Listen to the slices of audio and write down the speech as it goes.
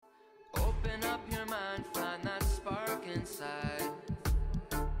Open up your mind, find that spark inside.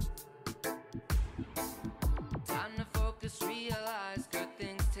 Time to focus, realize good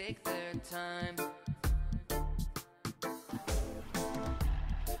things take their time.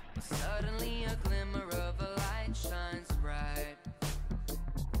 Suddenly a glimmer of a light shines bright,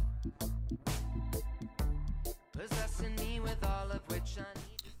 possessing me with all of which I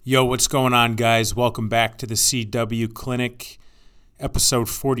need. Yo, what's going on, guys? Welcome back to the CW Clinic, episode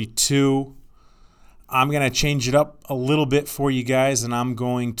 42. I'm going to change it up a little bit for you guys, and I'm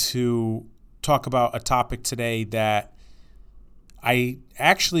going to talk about a topic today that I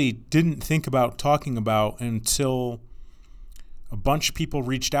actually didn't think about talking about until a bunch of people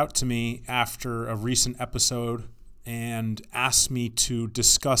reached out to me after a recent episode and asked me to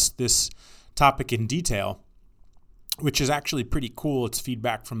discuss this topic in detail, which is actually pretty cool. It's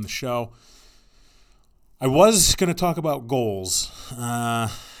feedback from the show. I was going to talk about goals,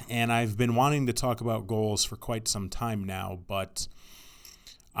 and I've been wanting to talk about goals for quite some time now, but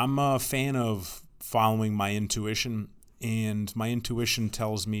I'm a fan of following my intuition, and my intuition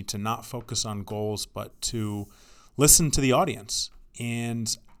tells me to not focus on goals, but to listen to the audience.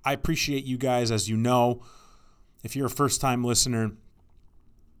 And I appreciate you guys. As you know, if you're a first-time listener,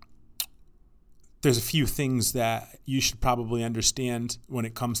 there's a few things that you should probably understand when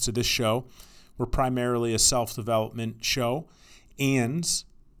it comes to this show. We're primarily a self-development show, and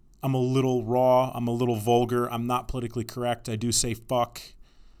I'm a little raw. I'm a little vulgar. I'm not politically correct. I do say fuck.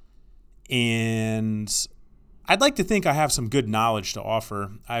 And I'd like to think I have some good knowledge to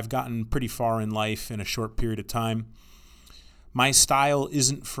offer. I've gotten pretty far in life in a short period of time. My style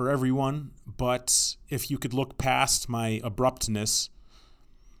isn't for everyone, but if you could look past my abruptness,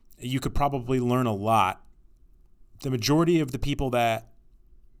 you could probably learn a lot. The majority of the people that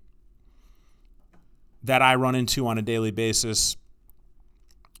I run into on a daily basis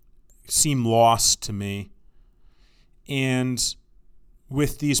seem lost to me. And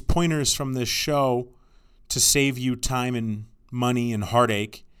with these pointers from this show to save you time and money and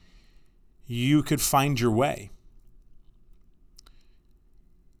heartache, you could find your way.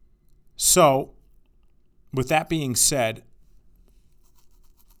 So, with that being said,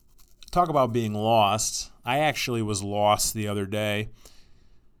 talk about being lost. I actually was lost the other day.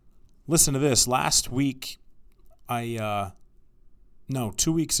 Listen to this. Last week, 2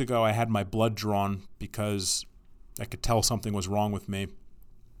 weeks ago, I had my blood drawn because I could tell something was wrong with me.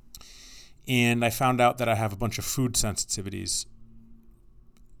 And I found out that I have a bunch of food sensitivities.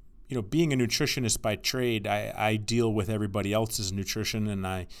 You know, being a nutritionist by trade, I deal with everybody else's nutrition and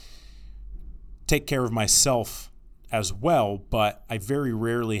I take care of myself as well, but I very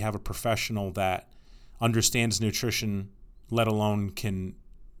rarely have a professional that understands nutrition, let alone can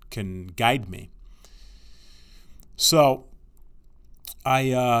guide me. So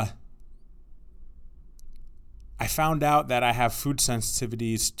I found out that I have food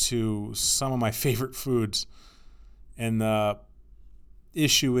sensitivities to some of my favorite foods. And the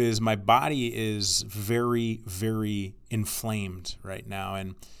issue is my body is very, very inflamed right now.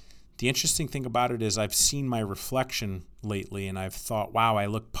 And the interesting thing about it is I've seen my reflection lately and I've thought, wow, I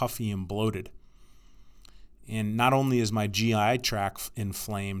look puffy and bloated. And not only is my GI tract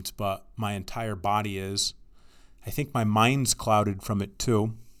inflamed, but my entire body is. I think my mind's clouded from it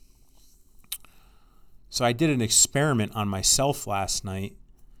too. So I did an experiment on myself last night.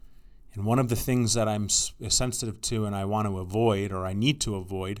 And one of the things that I'm sensitive to and I want to avoid, or I need to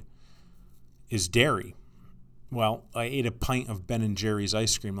avoid, is dairy. Well, I ate a pint of Ben & Jerry's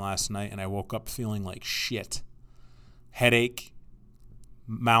ice cream last night and I woke up feeling like shit. Headache,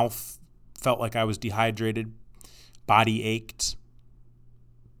 mouth felt like I was dehydrated, body ached,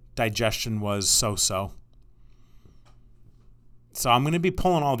 digestion was so-so. So I'm going to be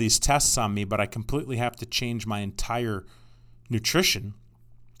pulling all these tests on me, but I completely have to change my entire nutrition.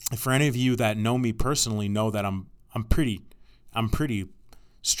 For any of you that know me personally know that I'm pretty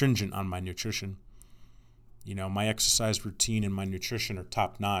stringent on my nutrition. You know, my exercise routine and my nutrition are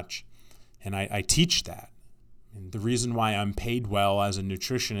top notch, and I teach that. And the reason why I'm paid well as a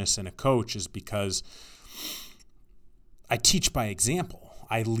nutritionist and a coach is because I teach by example.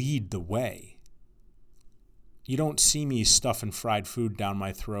 I lead the way. You don't see me stuffing fried food down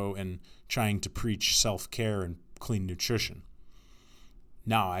my throat and trying to preach self-care and clean nutrition.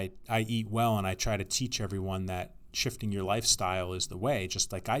 No, I eat well and I try to teach everyone that shifting your lifestyle is the way,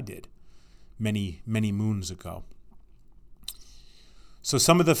 just like I did many, many moons ago. So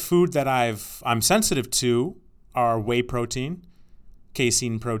some of the food that I'm sensitive to are whey protein,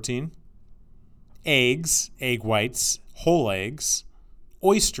 casein protein, eggs, egg whites, whole eggs,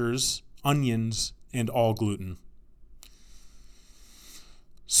 oysters, onions, and all gluten.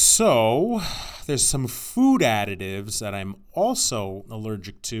 So So there's some food additives that I'm also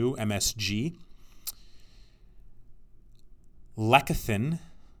allergic to, MSG. Lecithin,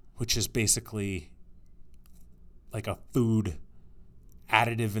 which is basically like a food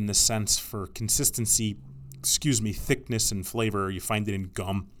additive in the sense for consistency, thickness and flavor. You find it in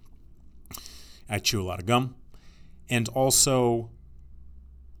gum. I chew a lot of gum. And also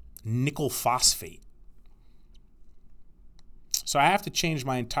nickel phosphate. So I have to change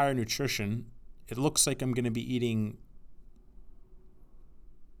my entire nutrition. It looks like I'm going to be eating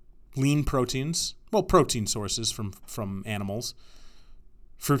lean proteins, protein sources from animals,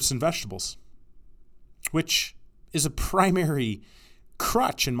 fruits and vegetables, which is a primary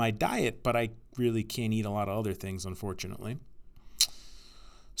crutch in my diet, but I really can't eat a lot of other things, unfortunately.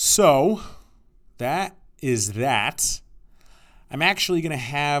 So that is that. I'm actually going to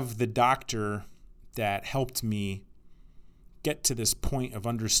have the doctor that helped me get to this point of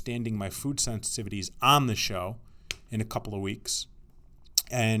understanding my food sensitivities on the show in a couple of weeks.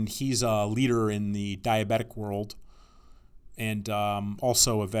 And he's a leader in the diabetic world and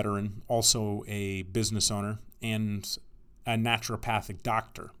also a veteran, also a business owner, and a naturopathic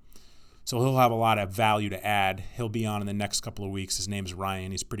doctor. So he'll have a lot of value to add. He'll be on in the next couple of weeks. His name's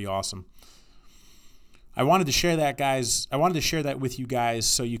Ryan. He's pretty awesome. I wanted to share that, guys. I wanted to share that with you guys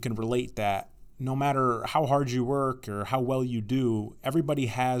so you can relate that no matter how hard you work or how well you do, everybody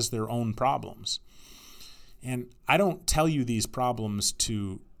has their own problems. And I don't tell you these problems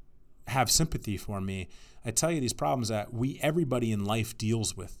to have sympathy for me. I tell you these problems that everybody in life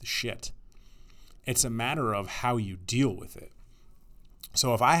deals with shit. It's a matter of how you deal with it.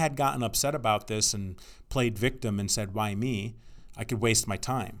 So if I had gotten upset about this and played victim and said, why me, I could waste my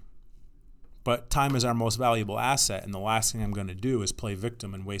time. But time is our most valuable asset, and the last thing I'm going to do is play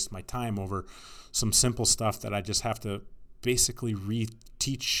victim and waste my time over some simple stuff that I just have to basically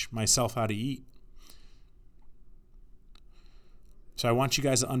reteach myself how to eat. So I want you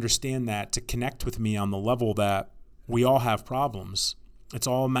guys to understand that, to connect with me on the level that we all have problems. It's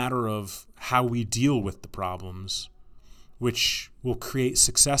all a matter of how we deal with the problems, which will create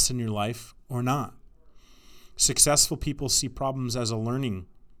success in your life or not. Successful people see problems as a learning,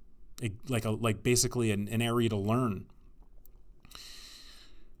 like basically an area to learn.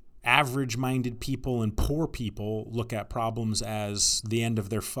 Average-minded people and poor people look at problems as the end of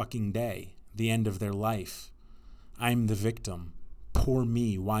their fucking day, the end of their life. I'm the victim. Poor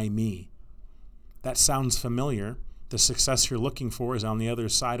me. Why me? That sounds familiar. The success you're looking for is on the other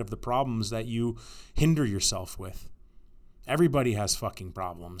side of the problems that you hinder yourself with. Everybody has fucking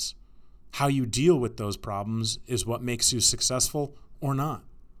problems. How you deal with those problems is what makes you successful or not.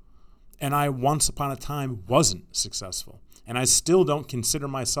 And I once upon a time wasn't successful. And I still don't consider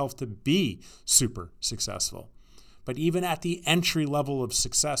myself to be super successful. But even at the entry level of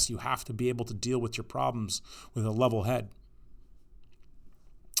success, you have to be able to deal with your problems with a level head.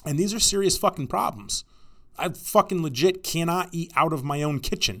 And these are serious fucking problems. I fucking legit cannot eat out of my own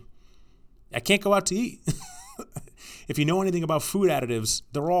kitchen. I can't go out to eat. If you know anything about food additives,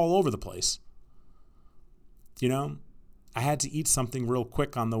 they're all over the place. You know, I had to eat something real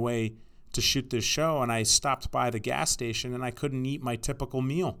quick on the way to shoot this show, and I stopped by the gas station and I couldn't eat my typical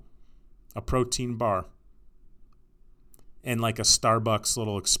meal. A protein bar and like a Starbucks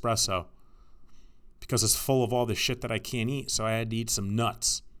little espresso because it's full of all the shit that I can't eat. So I had to eat some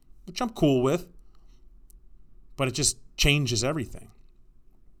nuts, which I'm cool with, but it just changes everything.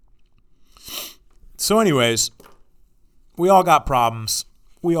 So anyways, we all got problems.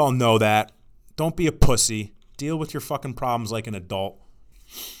 We all know that. Don't be a pussy. Deal with your fucking problems like an adult.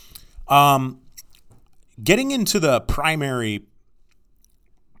 Getting into the primary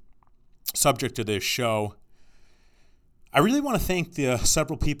subject of this show, I really want to thank the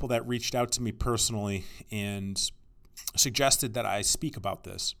several people that reached out to me personally and suggested that I speak about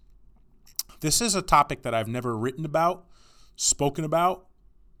this. This is a topic that I've never written about, spoken about,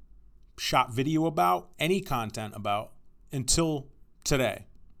 shot video about, any content about until today.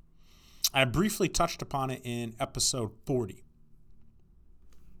 I briefly touched upon it in episode 40.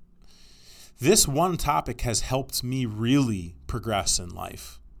 This one topic has helped me really progress in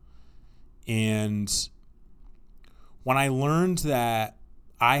life. And when I learned that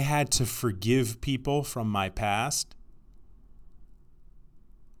I had to forgive people from my past,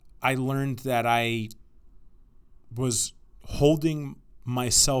 I learned that I was holding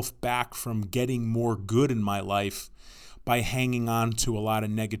myself back from getting more good in my life by hanging on to a lot of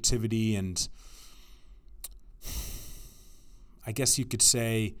negativity and I guess you could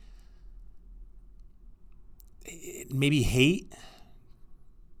say maybe hate,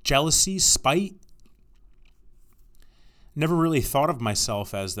 jealousy, spite. Never really thought of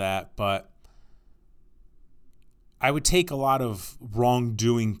myself as that, but I would take a lot of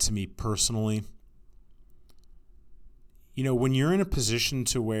wrongdoing to me personally. You know, when you're in a position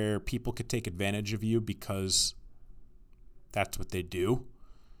to where people could take advantage of you because that's what they do,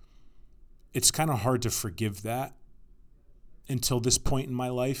 it's kind of hard to forgive that until this point in my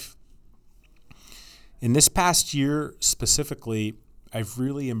life. In this past year specifically, I've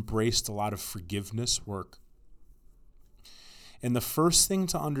really embraced a lot of forgiveness work. And the first thing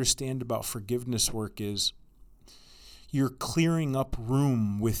to understand about forgiveness work is you're clearing up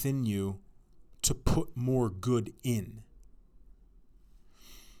room within you to put more good in.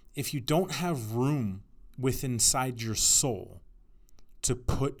 If you don't have room inside your soul to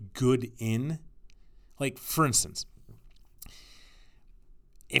put good in, like for instance,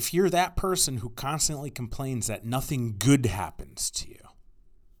 if you're that person who constantly complains that nothing good happens to you,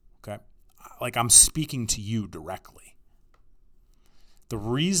 okay? Like I'm speaking to you directly. The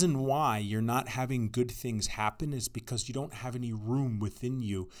reason why you're not having good things happen is because you don't have any room within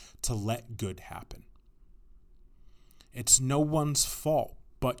you to let good happen. It's no one's fault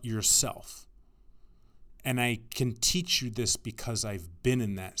but yourself. And I can teach you this because I've been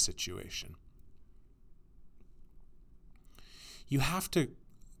in that situation. You have to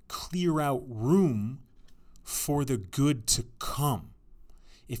clear out room for the good to come.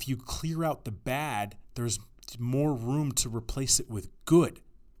 If you clear out the bad, there's more room to replace it with good.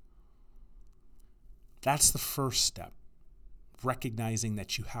 That's the first step, recognizing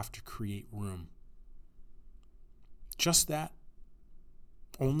that you have to create room. Just that.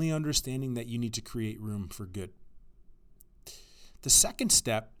 Only understanding that you need to create room for good. The second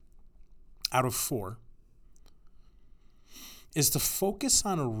step out of 4 is to focus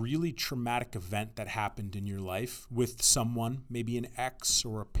on a really traumatic event that happened in your life with someone, maybe an ex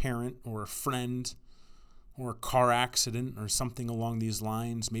or a parent or a friend, or a car accident or something along these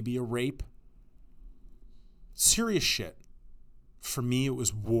lines, maybe a rape. Serious shit. For me, it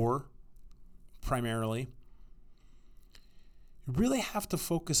was war, primarily. You really have to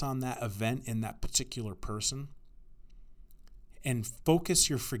focus on that event and that particular person and focus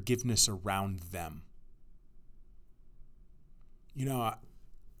your forgiveness around them. You know,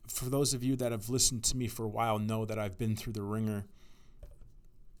 for those of you that have listened to me for a while know that I've been through the ringer.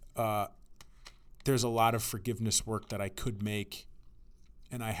 There's a lot of forgiveness work that I could make,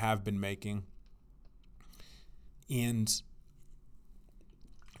 and I have been making. And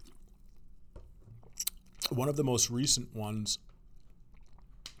one of the most recent ones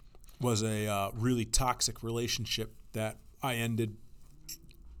was a really toxic relationship that I ended.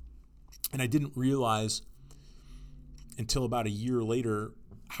 And I didn't realize until about a year later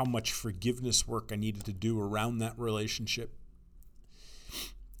how much forgiveness work I needed to do around that relationship.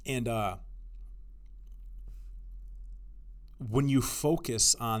 And when you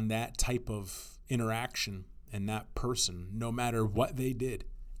focus on that type of interaction and that person, no matter what they did,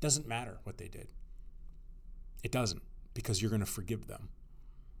 it doesn't matter what they did. It doesn't, because you're going to forgive them.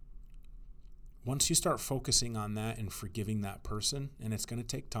 Once you start focusing on that and forgiving that person, and it's going to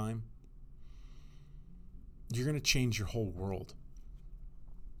take time, you're going to change your whole world.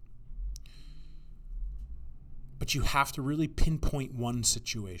 But you have to really pinpoint one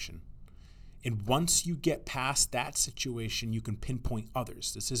situation. And once you get past that situation, you can pinpoint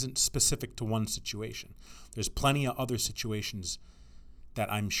others. This isn't specific to one situation. There's plenty of other situations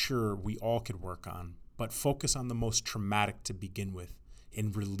that I'm sure we all could work on. But focus on the most traumatic to begin with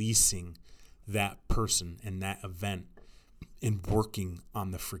and releasing that person and that event and working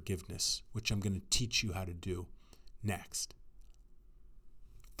on the forgiveness, which I'm going to teach you how to do next.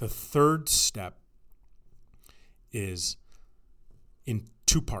 The third step is in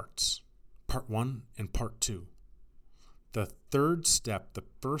 2 parts. Part 1 and part 2. The third step, the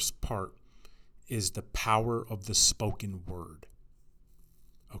first part, is the power of the spoken word.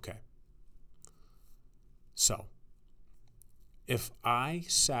 Okay. So, if I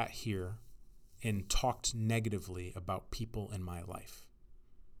sat here and talked negatively about people in my life,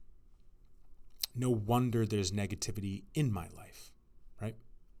 no wonder there's negativity in my life, right?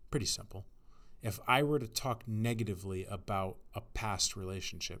 Pretty simple. If I were to talk negatively about a past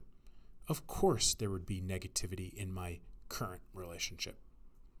relationship, of course there would be negativity in my current relationship.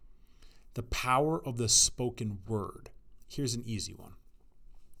 The power of the spoken word. Here's an easy one.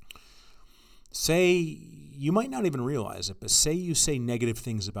 Say, you might not even realize it, but say you say negative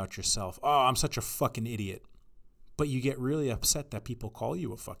things about yourself. Oh, I'm such a fucking idiot. But you get really upset that people call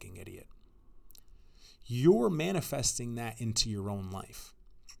you a fucking idiot. You're manifesting that into your own life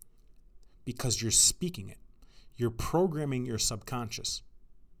because you're speaking it. You're programming your subconscious,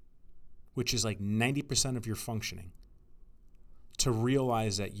 which is like 90% of your functioning. to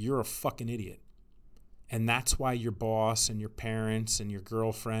realize that you're a fucking idiot. And that's why your boss and your parents and your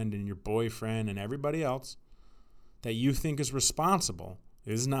girlfriend and your boyfriend and everybody else that you think is responsible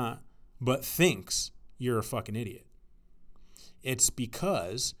is not, but thinks you're a fucking idiot. It's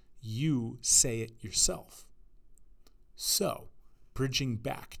because you say it yourself. So, bridging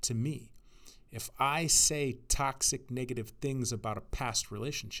back to me, if I say toxic, negative things about a past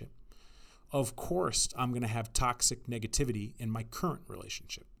relationship, of course I'm going to have toxic negativity in my current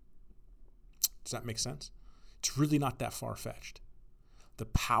relationship. Does that make sense? It's really not that far-fetched. The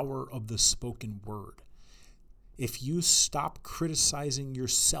power of the spoken word. If you stop criticizing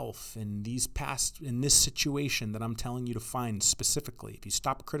yourself in this situation that I'm telling you to find specifically, if you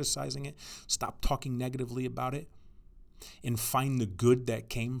stop criticizing it, stop talking negatively about it, and find the good that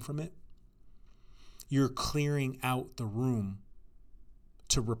came from it, you're clearing out the room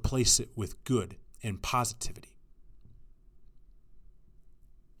to replace it with good and positivity.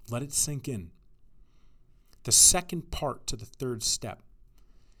 Let it sink in. The second part to the third step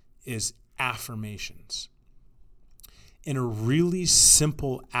is affirmations. And a really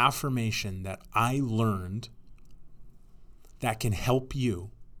simple affirmation that I learned that can help you,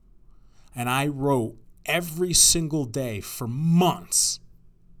 and I wrote every single day for months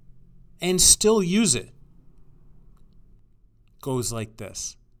and still use it, goes like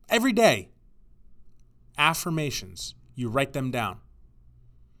this. Every day, affirmations, you write them down.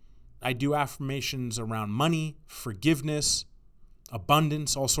 I do affirmations around money, forgiveness,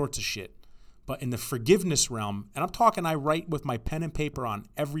 abundance, all sorts of shit. But in the forgiveness realm, and I'm talking I write with my pen and paper on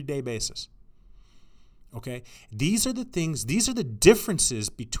everyday basis. Okay? These are the things, these are the differences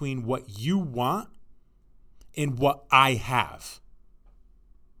between what you want and what I have.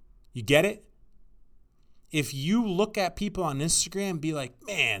 You get it? If you look at people on Instagram and be like,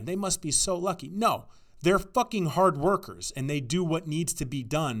 man, they must be so lucky. No, they're fucking hard workers and they do what needs to be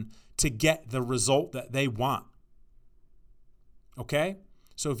done to get the result that they want. Okay?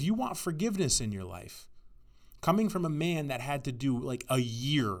 So if you want forgiveness in your life, coming from a man that had to do like a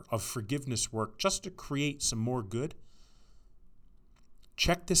year of forgiveness work just to create some more good,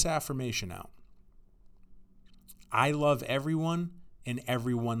 check this affirmation out. I love everyone and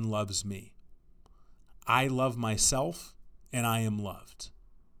everyone loves me. I love myself and I am loved.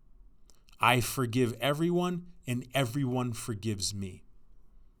 I forgive everyone and everyone forgives me.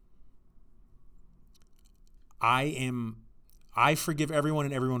 I forgive everyone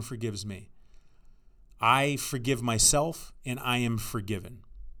and everyone forgives me. I forgive myself and I am forgiven.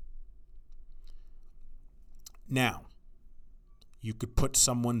 Now, you could put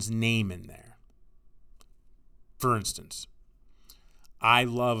someone's name in there. For instance, I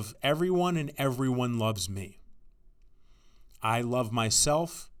love everyone and everyone loves me. I love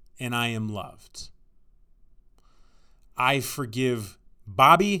myself and I am loved. I forgive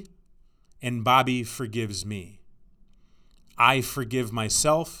Bobby and Bobby forgives me. I forgive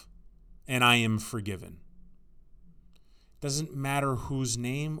myself and I am forgiven. Doesn't matter whose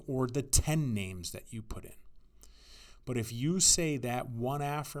name or the 10 names that you put in. But if you say that one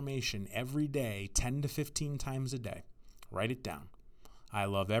affirmation every day, 10 to 15 times a day, write it down. I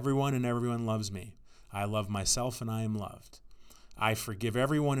love everyone and everyone loves me. I love myself and I am loved. I forgive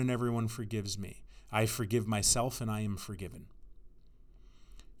everyone and everyone forgives me. I forgive myself and I am forgiven.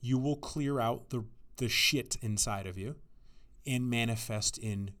 You will clear out the shit inside of you and manifest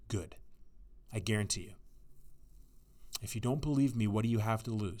in good. I guarantee you. If you don't believe me, what do you have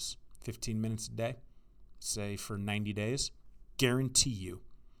to lose? 15 minutes a day? Say for 90 days? Guarantee you,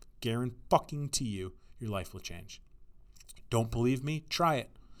 your life will change. Don't believe me? Try it.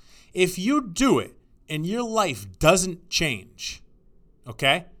 If you do it and your life doesn't change,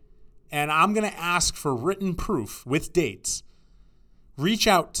 okay? And I'm going to ask for written proof with dates. Reach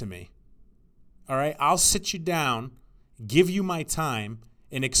out to me. All right? I'll sit you down, give you my time,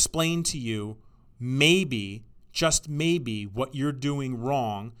 and explain to you maybe, just maybe, what you're doing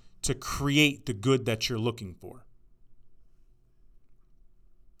wrong to create the good that you're looking for.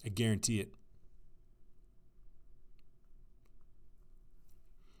 I guarantee it.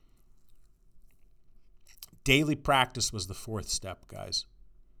 Daily practice was the fourth step, guys.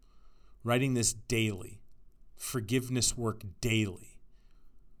 Writing this daily. Forgiveness work daily.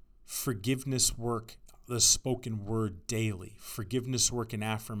 Forgiveness work, the spoken word daily. Forgiveness work and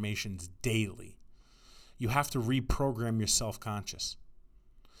affirmations daily. You have to reprogram your self-conscious.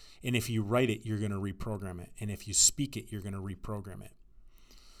 And if you write it, you're going to reprogram it. And if you speak it, you're going to reprogram it.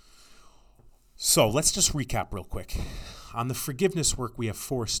 So let's just recap real quick. On the forgiveness work, we have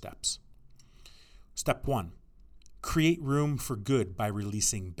 4 steps. Step 1, create room for good by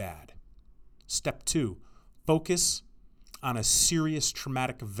releasing bad. Step 2, focus on a serious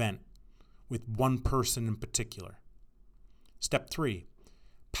traumatic event with one person in particular. Step 3,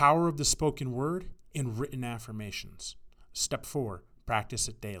 power of the spoken word and written affirmations. Step 4, practice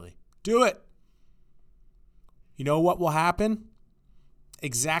it daily. Do it. You know what will happen?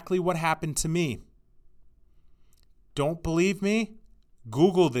 Exactly what happened to me. Don't believe me?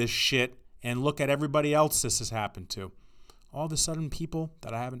 Google this shit and look at everybody else this has happened to. All of a sudden, people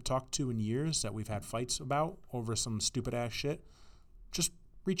that I haven't talked to in years that we've had fights about over some stupid ass shit just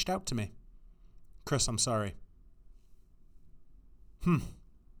reached out to me. Chris, I'm sorry.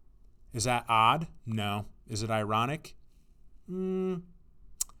 Is that odd? No. Is it ironic?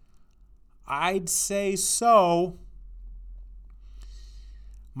 I'd say so.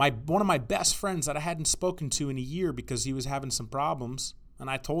 One of my best friends that I hadn't spoken to in a year because he was having some problems, and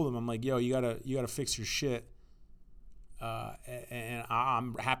I told him, I'm like, yo, you gotta fix your shit. And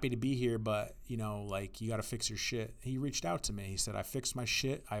I'm happy to be here, but you gotta fix your shit. He reached out to me. He said, I fixed my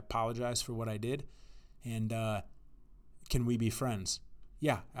shit. I apologize for what I did, and can we be friends?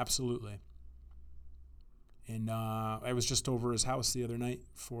 Yeah, absolutely. And I was just over his house the other night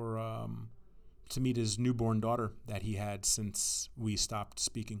to meet his newborn daughter that he had since we stopped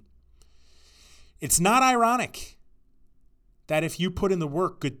speaking. It's not ironic that if you put in the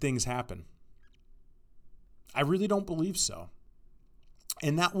work, good things happen. I really don't believe so.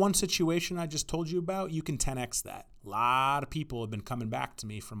 In that one situation I just told you about, you can 10x that. A lot of people have been coming back to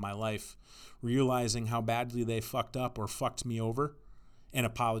me from my life, realizing how badly they fucked up or fucked me over and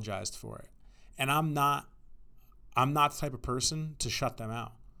apologized for it. And I'm not the type of person to shut them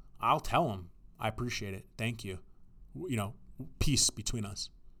out. I'll tell them, I appreciate it. Thank you. Peace between us,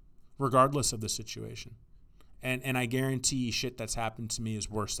 regardless of the situation. And I guarantee shit that's happened to me is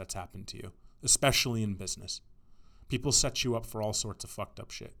worse that's happened to you, especially in business. People set you up for all sorts of fucked up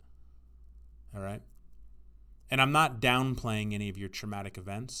shit. All right? And I'm not downplaying any of your traumatic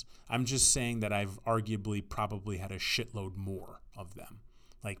events. I'm just saying that I've arguably probably had a shitload more of them,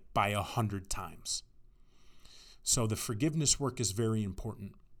 like by 100 times. So the forgiveness work is very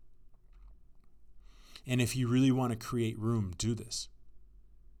important. And if you really want to create room, do this.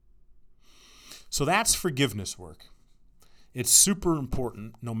 So that's forgiveness work. It's super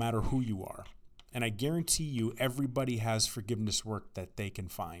important no matter who you are. And I guarantee you everybody has forgiveness work that they can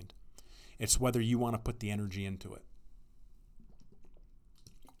find. It's whether you want to put the energy into it.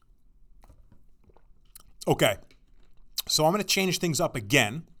 Okay, so I'm going to change things up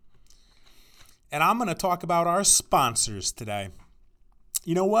again. And I'm going to talk about our sponsors today.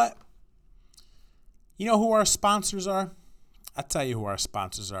 You know what? You know who our sponsors are? I'll tell you who our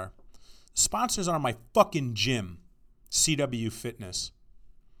sponsors are. Sponsors are my fucking gym, CW Fitness.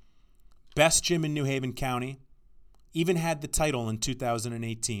 Best gym in New Haven County. Even had the title in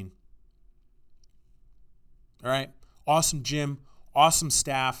 2018. All right? Awesome gym, awesome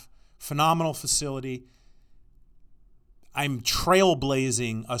staff, phenomenal facility. I'm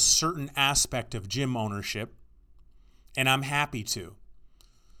trailblazing a certain aspect of gym ownership, and I'm happy to.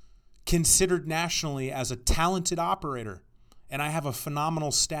 Considered nationally as a talented operator, and I have a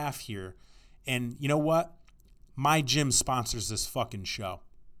phenomenal staff here. And you know what? My gym sponsors this fucking show.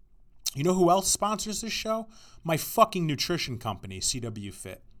 You know who else sponsors this show? My fucking nutrition company, CW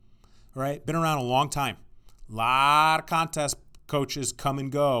Fit. All right? Been around a long time. A lot of contest coaches come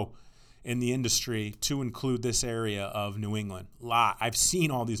and go in the industry to include this area of New England. A lot. I've seen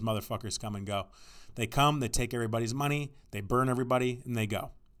all these motherfuckers come and go. They come, they take everybody's money, they burn everybody, and they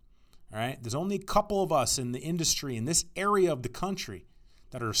go. All right? There's only a couple of us in the industry, in this area of the country,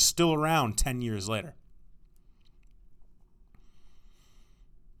 that are still around 10 years later.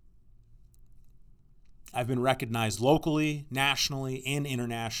 I've been recognized locally, nationally, and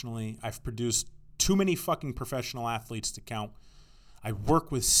internationally. I've produced too many fucking professional athletes to count. I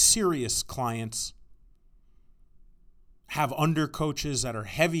work with serious clients, have under coaches that are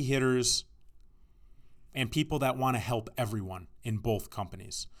heavy hitters, and people that want to help everyone in both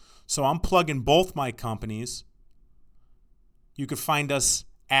companies. So I'm plugging both my companies. You can find us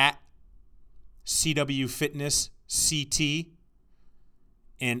at CW Fitness CT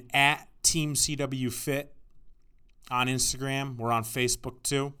and at Team CW Fit on Instagram. We're on Facebook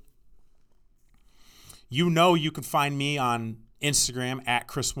too. You know you can find me on Instagram at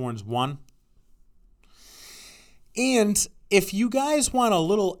Chris Warnes1. And if you guys want a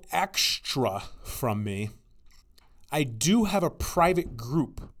little extra from me, I do have a private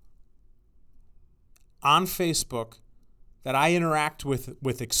group on Facebook that I interact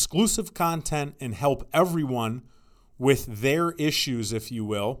with exclusive content and help everyone with their issues, if you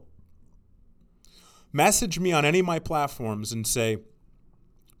will. Message me on any of my platforms and say,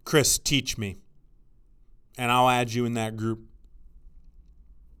 Chris, teach me. and I'll add you in that group.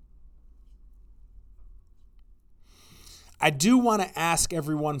 I do want to ask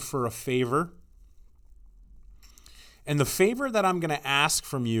everyone for a favor. And the favor that I'm going to ask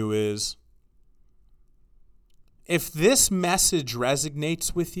from you is, if this message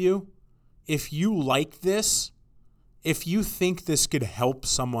resonates with you, if you like this, if you think this could help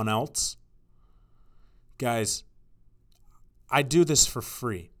someone else, guys, I do this for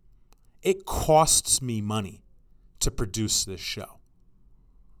free. It costs me money to produce this show.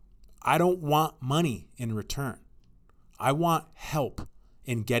 I don't want money in return. I want help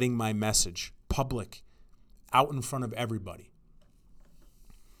in getting my message public, out in front of everybody.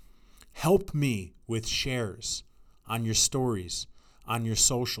 Help me with shares on your stories, on your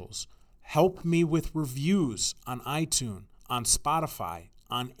socials. Help me with reviews on iTunes, on Spotify,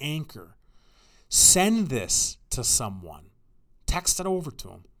 on Anchor. Send this to someone. Text it over to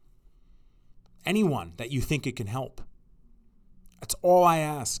them. Anyone that you think it can help. That's all I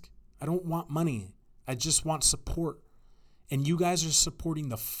ask. I don't want money. I just want support. And you guys are supporting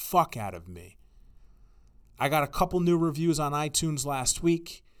the fuck out of me. I got a couple new reviews on iTunes last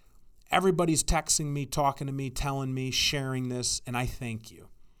week. Everybody's texting me, talking to me, telling me, sharing this, and I thank you.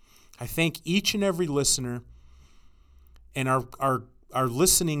 I thank each and every listener, and our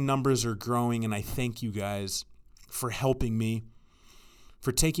listening numbers are growing, and I thank you guys for helping me,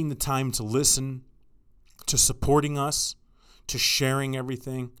 for taking the time to listen, to supporting us, to sharing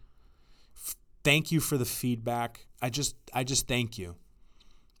everything. Thank you for the feedback. I just thank you.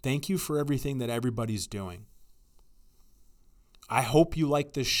 Thank you for everything that everybody's doing. I hope you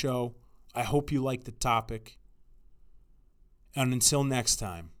like this show. I hope you like the topic. And until next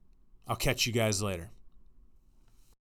time, I'll catch you guys later.